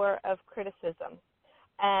power of criticism.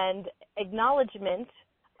 And acknowledgement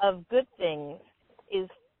of good things is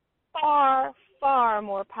far, far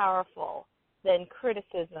more powerful than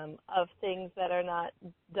criticism of things that are not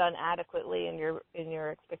done adequately in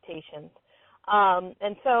your expectations.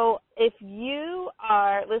 And so if you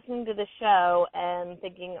are listening to the show and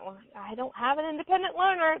thinking, I don't have an independent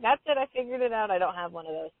learner, that's it, I figured it out, I don't have one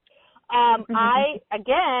of those. I,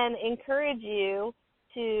 again, encourage you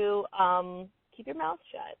to keep your mouth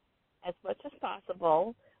shut as much as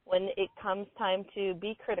possible. When it comes time to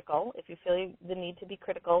be critical, if you feel the need to be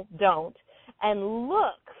critical, don't. And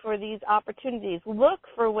look for these opportunities. Look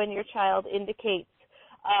for when your child indicates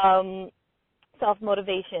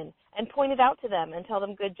self-motivation and point it out to them and tell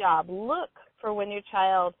them good job. Look for when your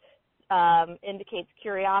child indicates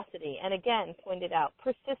curiosity, and again, point it out.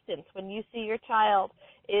 Persistence, when you see your child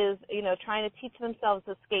is, trying to teach themselves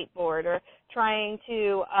a skateboard or trying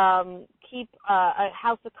to keep a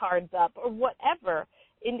house of cards up or whatever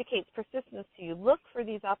indicates persistence to you. Look for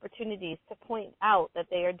these opportunities to point out that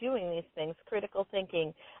they are doing these things, critical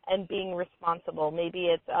thinking and being responsible. Maybe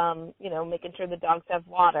it's, making sure the dogs have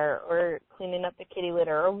water or cleaning up the kitty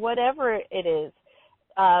litter or whatever it is.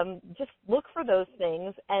 Just look for those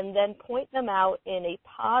things and then point them out in a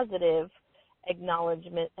positive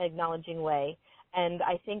acknowledging way. And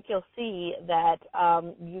I think you'll see that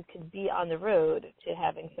you could be on the road to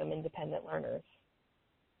having some independent learners.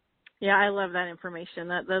 Yeah, I love that information.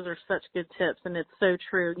 Those are such good tips, and it's so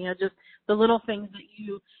true. Just the little things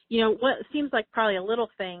that what seems like probably a little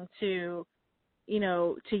thing to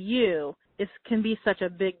you can be such a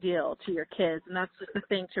big deal to your kids, and that's just the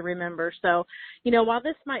thing to remember. So, while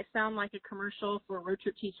this might sound like a commercial for Road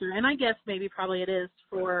Trip Teacher, and I guess maybe probably it is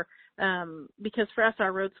for, because for us,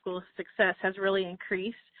 our road school success has really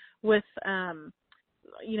increased with,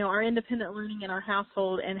 our independent learning in our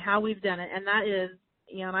household and how we've done it, and that is,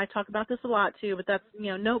 and I talk about this a lot too, but that's,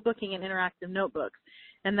 notebooking and interactive notebooks.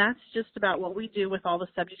 And that's just about what we do with all the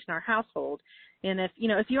subjects in our household. And if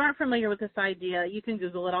you aren't familiar with this idea, you can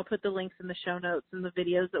Google it. I'll put the links in the show notes and the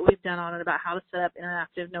videos that we've done on it about how to set up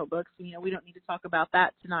interactive notebooks. We don't need to talk about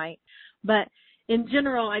that tonight. But in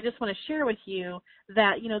general, I just want to share with you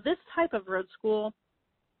that, this type of road school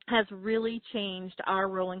has really changed our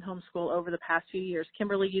rolling homeschool over the past few years.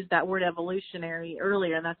 Kimberly used that word evolutionary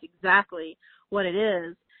earlier, and that's exactly what it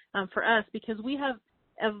is for us, because we have,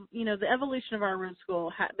 the evolution of our road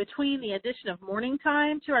school between the addition of morning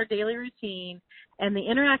time to our daily routine and the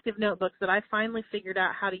interactive notebooks that I finally figured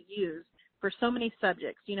out how to use for so many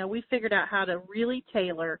subjects. We figured out how to really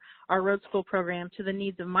tailor our road school program to the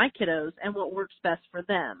needs of my kiddos and what works best for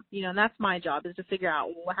them. And that's my job, is to figure out,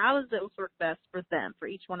 well, how does it work best for them, for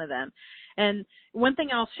each one of them. And one thing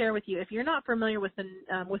I'll share with you, if you're not familiar with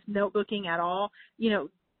notebooking at all,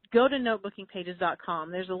 go to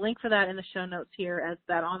notebookingpages.com. There's a link for that in the show notes here as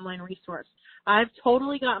that online resource. I've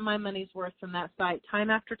totally gotten my money's worth from that site time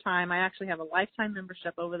after time. I actually have a lifetime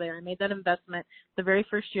membership over there. I made that investment the very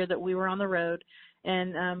first year that we were on the road.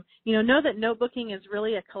 And, know that notebooking is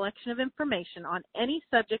really a collection of information on any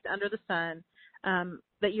subject under the sun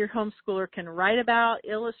that your homeschooler can write about,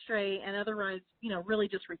 illustrate, and otherwise, really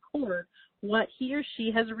just record what he or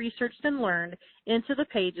she has researched and learned into the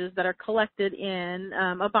pages that are collected in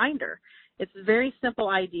a binder. It's a very simple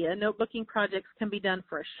idea. Notebooking projects can be done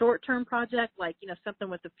for a short-term project, like, something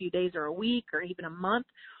with a few days or a week or even a month,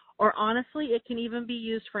 or honestly, it can even be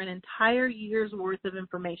used for an entire year's worth of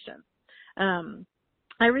information.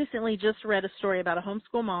 I recently just read a story about a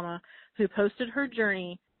homeschool mama who posted her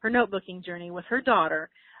notebooking journey with her daughter.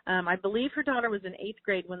 I believe her daughter was in 8th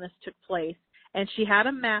grade when this took place, and she had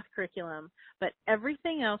a math curriculum, but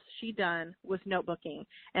everything else she done was notebooking.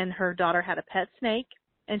 And her daughter had a pet snake,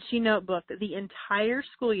 and she notebooked the entire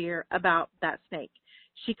school year about that snake.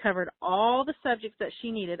 She covered all the subjects that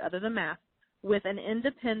she needed other than math with an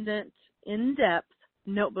independent, in-depth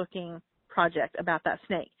notebooking project about that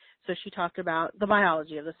snake. So she talked about the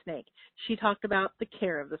biology of the snake. She talked about the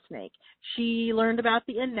care of the snake. She learned about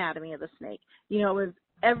the anatomy of the snake. It was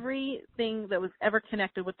everything that was ever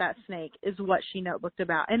connected with that snake is what she notebooked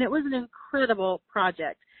about. And it was an incredible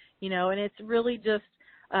project, and it's really just,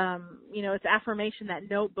 it's affirmation that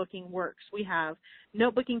notebooking works. We have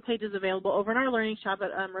notebooking pages available over in our learning shop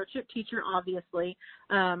at Road Trip Teacher, obviously.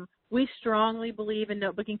 We strongly believe in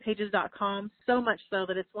notebookingpages.com, so much so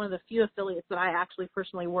that it's one of the few affiliates that I actually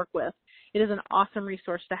personally work with. It is an awesome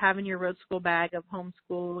resource to have in your road school bag of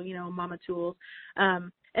homeschool, mama tools.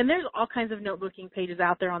 And there's all kinds of notebooking pages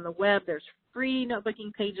out there on the web. There's free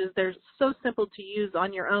notebooking pages. They're so simple to use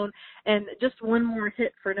on your own. And just one more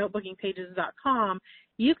hit for notebookingpages.com,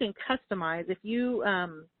 you can customize. If you,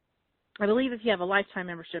 I believe if you have a lifetime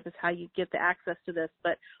membership is how you get the access to this.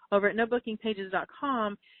 But over at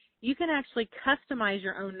notebookingpages.com, you can actually customize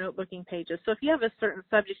your own notebooking pages. So if you have a certain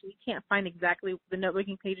subject and you can't find exactly the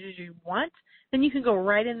notebooking pages you want, then you can go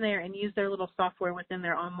right in there and use their little software within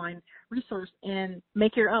their online resource and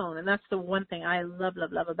make your own. And that's the one thing I love,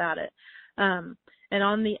 love, love about it. And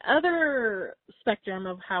on the other spectrum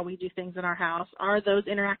of how we do things in our house are those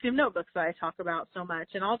interactive notebooks that I talk about so much.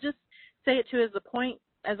 And I'll just say it to as the point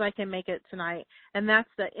as I can make it tonight, and that's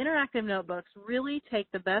that interactive notebooks really take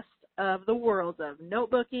the best of the worlds of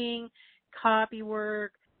notebooking, copy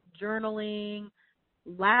work, journaling,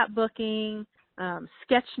 lap booking,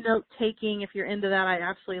 sketch note taking. If you're into that, I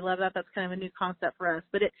absolutely love that. That's kind of a new concept for us.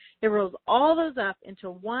 But it rolls all those up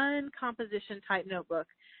into one composition type notebook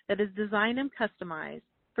that is designed and customized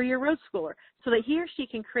for your road schooler so that he or she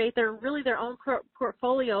can create their own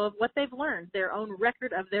portfolio of what they've learned, their own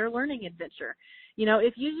record of their learning adventure.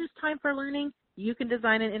 If you use Time for Learning, you can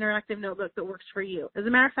design an interactive notebook that works for you. As a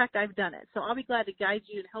matter of fact, I've done it. So I'll be glad to guide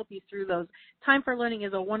you and help you through those. Time for Learning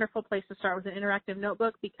is a wonderful place to start with an interactive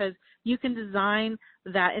notebook because you can design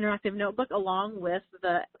that interactive notebook along with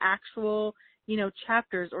the actual,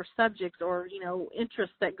 chapters or subjects or,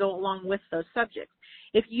 interests that go along with those subjects.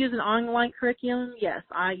 If you use an online curriculum, yes,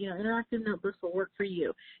 interactive notebooks will work for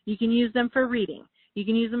you. You can use them for reading. You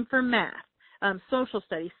can use them for math, social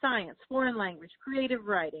studies, science, foreign language, creative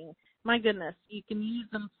writing. My goodness, you can use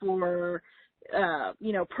them for,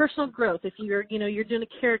 personal growth. If you're doing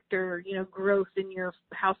a character, growth in your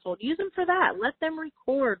household, use them for that. Let them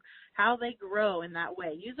record how they grow in that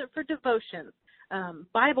way. Use it for devotions,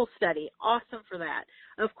 Bible study, awesome for that.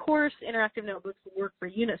 Of course, interactive notebooks work for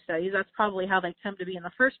unit studies. That's probably how they come to be in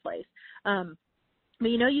the first place. But,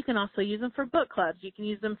 you can also use them for book clubs. You can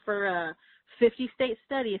use them for a 50-state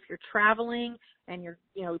study if you're traveling and you're,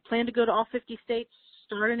 plan to go to all 50 states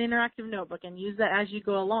start an interactive notebook and use that as you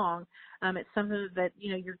go along. It's something that,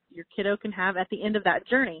 your kiddo can have at the end of that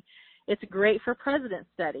journey. It's great for President's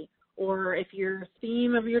Study, or if your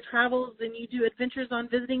theme of your travels and you do adventures on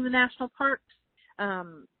visiting the national parks,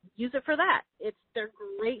 use it for that. They're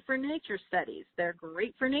great for nature studies. They're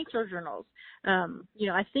great for nature journals.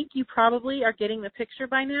 I think you probably are getting the picture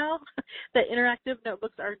by now that interactive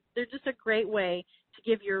notebooks they're just a great way to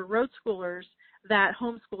give your road schoolers that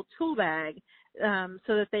homeschool tool bag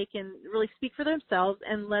so that they can really speak for themselves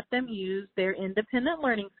and let them use their independent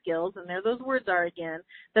learning skills, and there those words are again,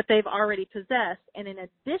 that they've already possessed. And in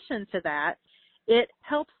addition to that, it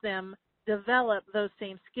helps them develop those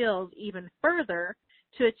same skills even further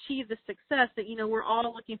to achieve the success that, we're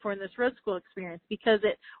all looking for in this road school experience, because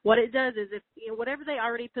what it does is if, whatever they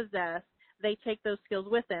already possess, they take those skills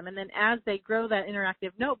with them. And then as they grow that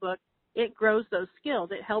interactive notebook, it grows those skills.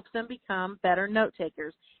 It helps them become better note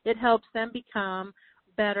takers. It helps them become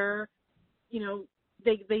better,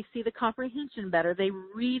 they see the comprehension better. They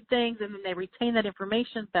read things and then they retain that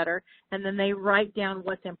information better, and then they write down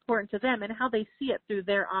what's important to them and how they see it through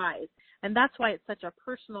their eyes. And that's why it's such a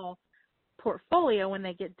personal portfolio when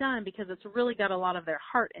they get done, because it's really got a lot of their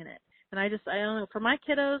heart in it. And I don't know, for my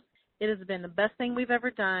kiddos, it has been the best thing we've ever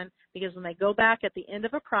done, because when they go back at the end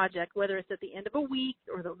of a project, whether it's at the end of a week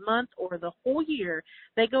or the month or the whole year,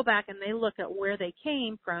 they go back and they look at where they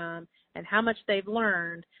came from and how much they've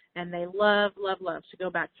learned, and they love, love, love to go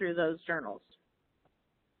back through those journals.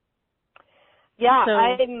 Yeah,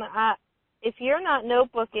 so, if you're not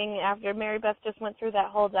notebooking after Mary Beth just went through that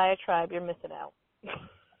whole diatribe, you're missing out.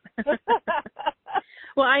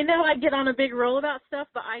 Well, I know I get on a big roll about stuff,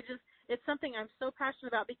 but it's something I'm so passionate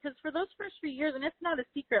about, because for those first few years, and it's not a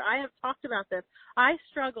secret, I have talked about this, I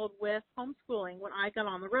struggled with homeschooling when I got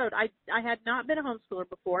on the road. I had not been a homeschooler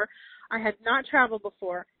before. I had not traveled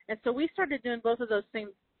before. And so we started doing both of those same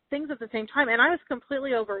things at the same time, and I was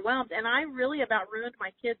completely overwhelmed, and I really about ruined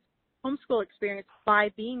my kids' homeschool experience by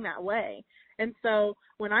being that way. And so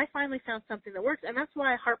when I finally found something that works, and that's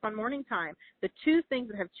why I harp on morning time, the two things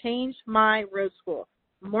that have changed my road school,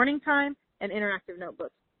 morning time and interactive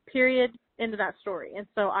notebooks, period, into that story. And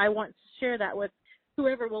so I want to share that with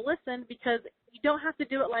whoever will listen, because you don't have to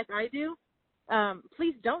do it like I do.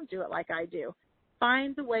 Please don't do it like I do.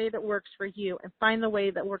 Find the way that works for you, and find the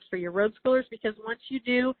way that works for your road schoolers, because once you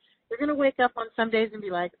do, you're going to wake up on some days and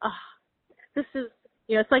be like, this is,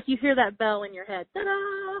 it's like you hear that bell in your head.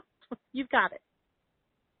 Ta-da! You've got it.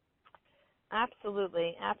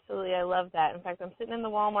 Absolutely. Absolutely. I love that. In fact, I'm sitting in the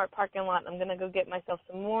Walmart parking lot, and I'm going to go get myself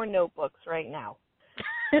some more notebooks right now.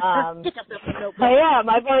 Get yourself a notebook. I am.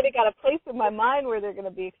 I've already got a place in my mind where they're going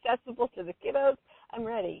to be accessible to the kiddos. I'm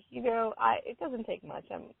ready. It doesn't take much.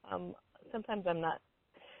 Sometimes I'm not.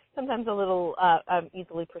 Sometimes a little I'm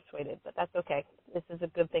easily persuaded, but that's okay. This is a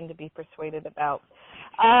good thing to be persuaded about.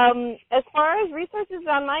 As far as resources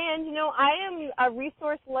on my end, I am a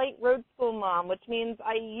resource-light road school mom, which means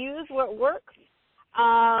I use what works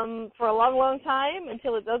for a long, long time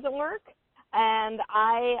until it doesn't work. And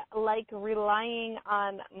I like relying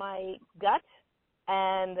on my gut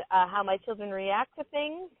and how my children react to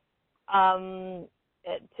things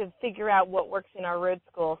to figure out what works in our road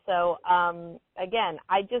school. So, again,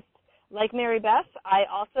 I just, like Mary Beth, I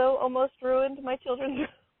also almost ruined my children's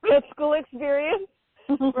road school experience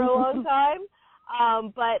for a long time.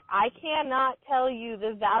 But I cannot tell you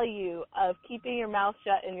the value of keeping your mouth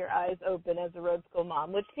shut and your eyes open as a road school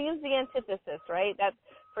mom, which seems the antithesis, right? That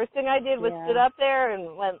first thing I did was stood up there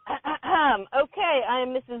and went, okay, I'm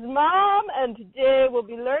Mrs. Mom, and today we'll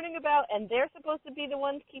be learning about, and they're supposed to be the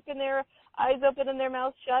ones keeping their eyes open and their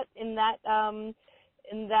mouths shut in that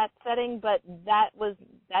setting, but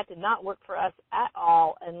that did not work for us at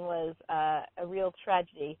all and was a real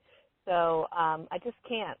tragedy. So I just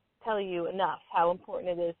can't tell you enough how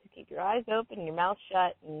important it is to keep your eyes open and your mouth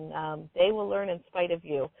shut, and they will learn in spite of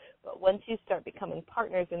you. But once you start becoming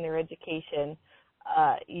partners in their education,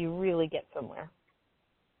 you really get somewhere.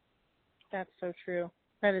 That's so true.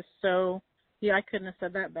 That is so, I couldn't have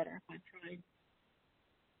said that better if I tried.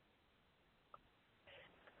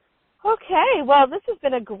 Okay, well, this has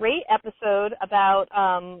been a great episode about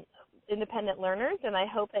independent learners, and I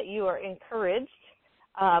hope that you are encouraged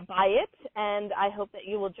by it, and I hope that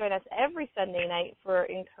you will join us every Sunday night for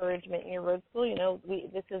encouragement in your road school.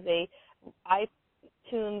 This is a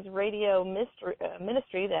iTunes radio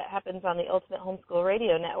ministry that happens on the Ultimate Homeschool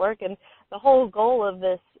Radio Network, and the whole goal of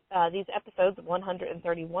these episodes,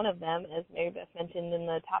 131 of them, as Mary Beth mentioned in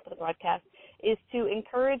the top of the broadcast, is to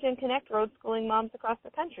encourage and connect road schooling moms across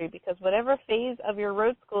the country, because whatever phase of your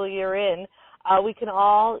road school you're in, we can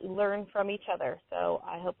all learn from each other. So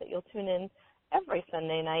I hope that you'll tune in every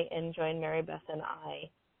Sunday night and join Mary Beth and I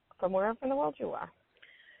from wherever in the world you are.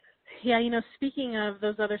 Yeah, speaking of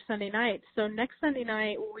those other Sunday nights, so next Sunday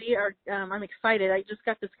night we are, I'm excited. I just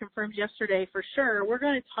got this confirmed yesterday for sure. We're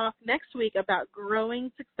going to talk next week about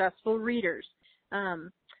growing successful readers.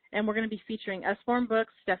 And we're going to be featuring Usborne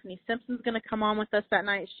Books. Stephanie Simpson's going to come on with us that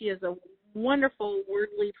night. She is a wonderful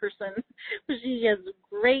wordly person. She has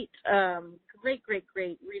great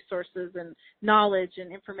resources and knowledge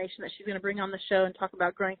and information that she's going to bring on the show and talk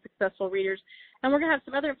about growing successful readers. And we're going to have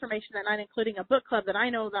some other information that night, including a book club that I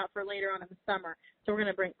know about for later on in the summer. So we're going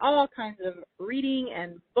to bring all kinds of reading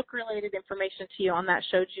and book-related information to you on that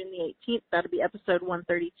show, June the 18th. That'll be episode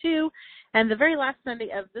 132. And the very last Sunday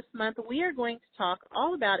of this month, we are going to talk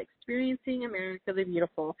all about experiencing America the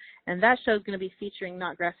Beautiful. And that show is going to be featuring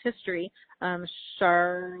Knotgrass history.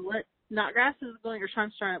 Charlene Knotgrass is going to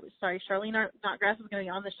be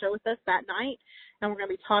on the show with us that night. And we're going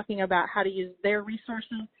to be talking about how to use their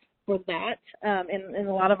resources for that in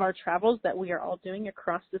a lot of our travels that we are all doing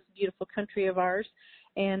across this beautiful country of ours.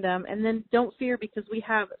 And then don't fear, because we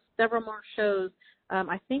have several more shows,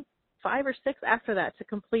 I think 5 or 6 after that, to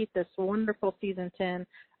complete this wonderful season 10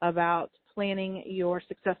 about planning your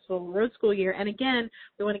successful road school year. And again,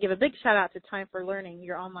 we want to give a big shout out to Time for Learning,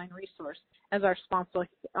 your online resource, as our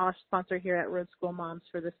sponsor here at Road School Moms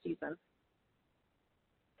for this season.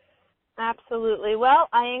 Absolutely. Well,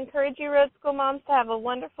 I encourage you, Road School Moms, to have a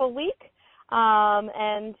wonderful week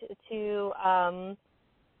and to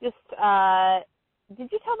did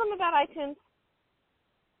you tell them about iTunes?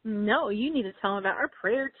 No, you need to tell them about our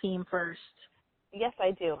prayer team first. Yes,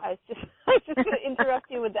 I do. I was just going to interrupt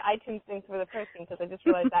you with the iTunes thing for the prayer team, because I just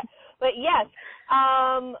realized that. But yes,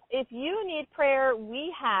 if you need prayer,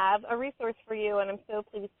 we have a resource for you, and I'm so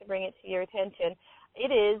pleased to bring it to your attention.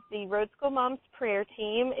 It is the Road School Moms prayer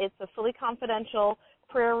team. It's a fully confidential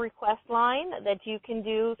prayer request line that you can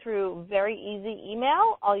do through very easy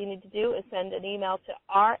email. All you need to do is send an email to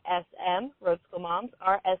RSM, Road School Moms,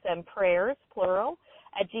 RSM Prayers, plural,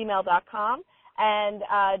 @gmail.com, and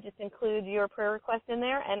just include your prayer request in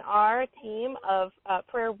there, and our team of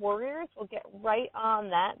prayer warriors will get right on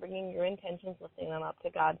that, bringing your intentions, lifting them up to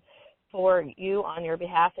God for you on your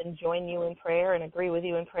behalf, and join you in prayer and agree with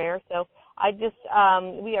you in prayer. So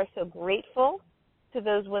we are so grateful to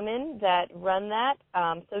those women that run that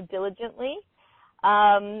so diligently,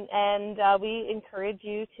 and we encourage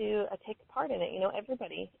you to take part in it.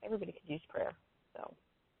 Everybody could use prayer. So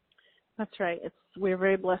that's right. We're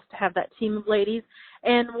very blessed to have that team of ladies.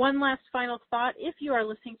 And one last final thought: if you are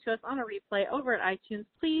listening to us on a replay over at iTunes,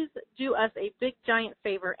 please do us a big giant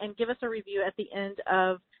favor and give us a review at the end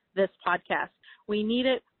of this podcast. We need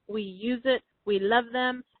it. We use it. We love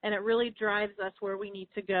them, and it really drives us where we need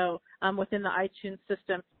to go within the iTunes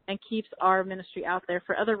system, and keeps our ministry out there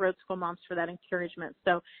for other Road School Moms for that encouragement.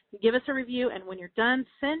 So give us a review, and when you're done,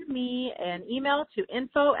 send me an email to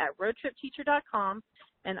info@roadtripteacher.com,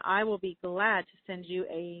 and I will be glad to send you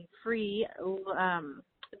a free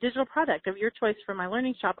digital product of your choice for my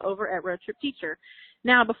learning shop over at Road Trip Teacher.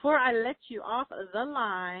 Now, before I let you off the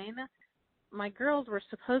line, my girls were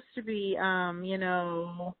supposed to be,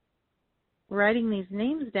 writing these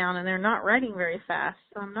names down, and they're not writing very fast,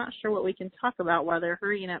 so I'm not sure what we can talk about while they're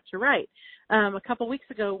hurrying up to write. A couple weeks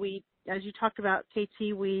ago, as you talked about,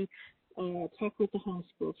 KT, we talked with the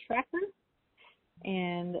Homeschool Tracker,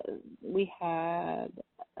 and we had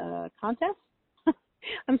a contest.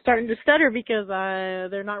 I'm starting to stutter because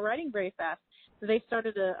they're not writing very fast. They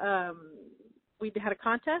started we had a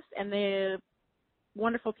contest, and the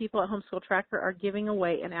wonderful people at Homeschool Tracker are giving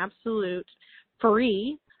away an absolute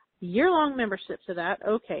free year-long membership to that.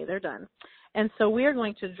 Okay, they're done. And so we are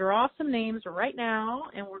going to draw some names right now,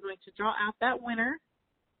 and we're going to draw out that winner.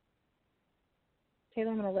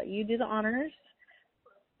 Taylor, I'm going to let you do the honors.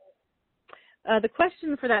 The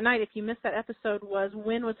question for that night, if you missed that episode, was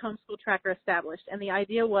when was Homeschool Tracker established? And the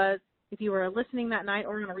idea was, if you were listening that night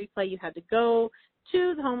or on a replay, you had to go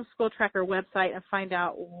to the Homeschool Tracker website and find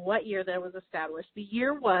out what year that was established. The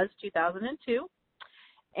year was 2002.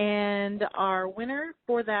 And our winner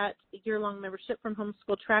for that year-long membership from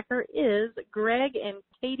Homeschool Tracker is Greg and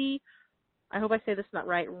Katie, I hope I say this not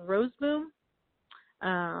right, Roseboom.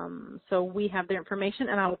 So we have their information,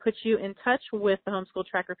 and I will put you in touch with the Homeschool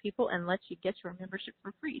Tracker people and let you get your membership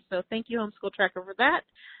for free. So thank you, Homeschool Tracker, for that.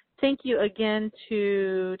 Thank you again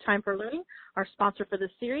to Time for Learning, our sponsor for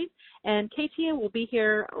this series. And KT will be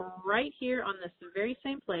here right here on this very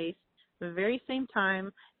same place, the very same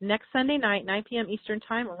time, next Sunday night, 9 p.m. Eastern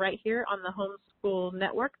Time, right here on the Homeschool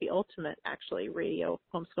Network, the ultimate, actually, radio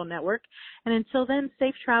homeschool network. And until then,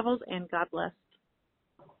 safe travels and God bless.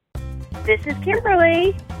 This is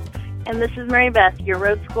Kimberly. And this is Mary Beth, your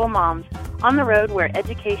Road School Moms, on the road where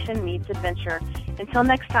education meets adventure. Until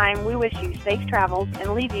next time, we wish you safe travels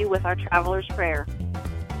and leave you with our traveler's prayer.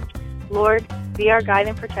 Lord, be our guide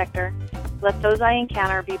and protector. Let those I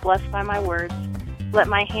encounter be blessed by my words. Let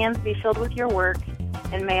my hands be filled with your work,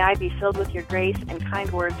 and may I be filled with your grace and kind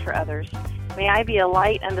words for others. May I be a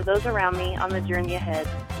light unto those around me on the journey ahead.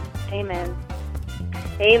 Amen.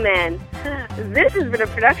 Amen. This has been a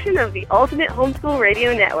production of the Ultimate Homeschool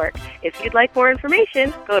Radio Network. If you'd like more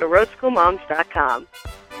information, go to roadschoolmoms.com.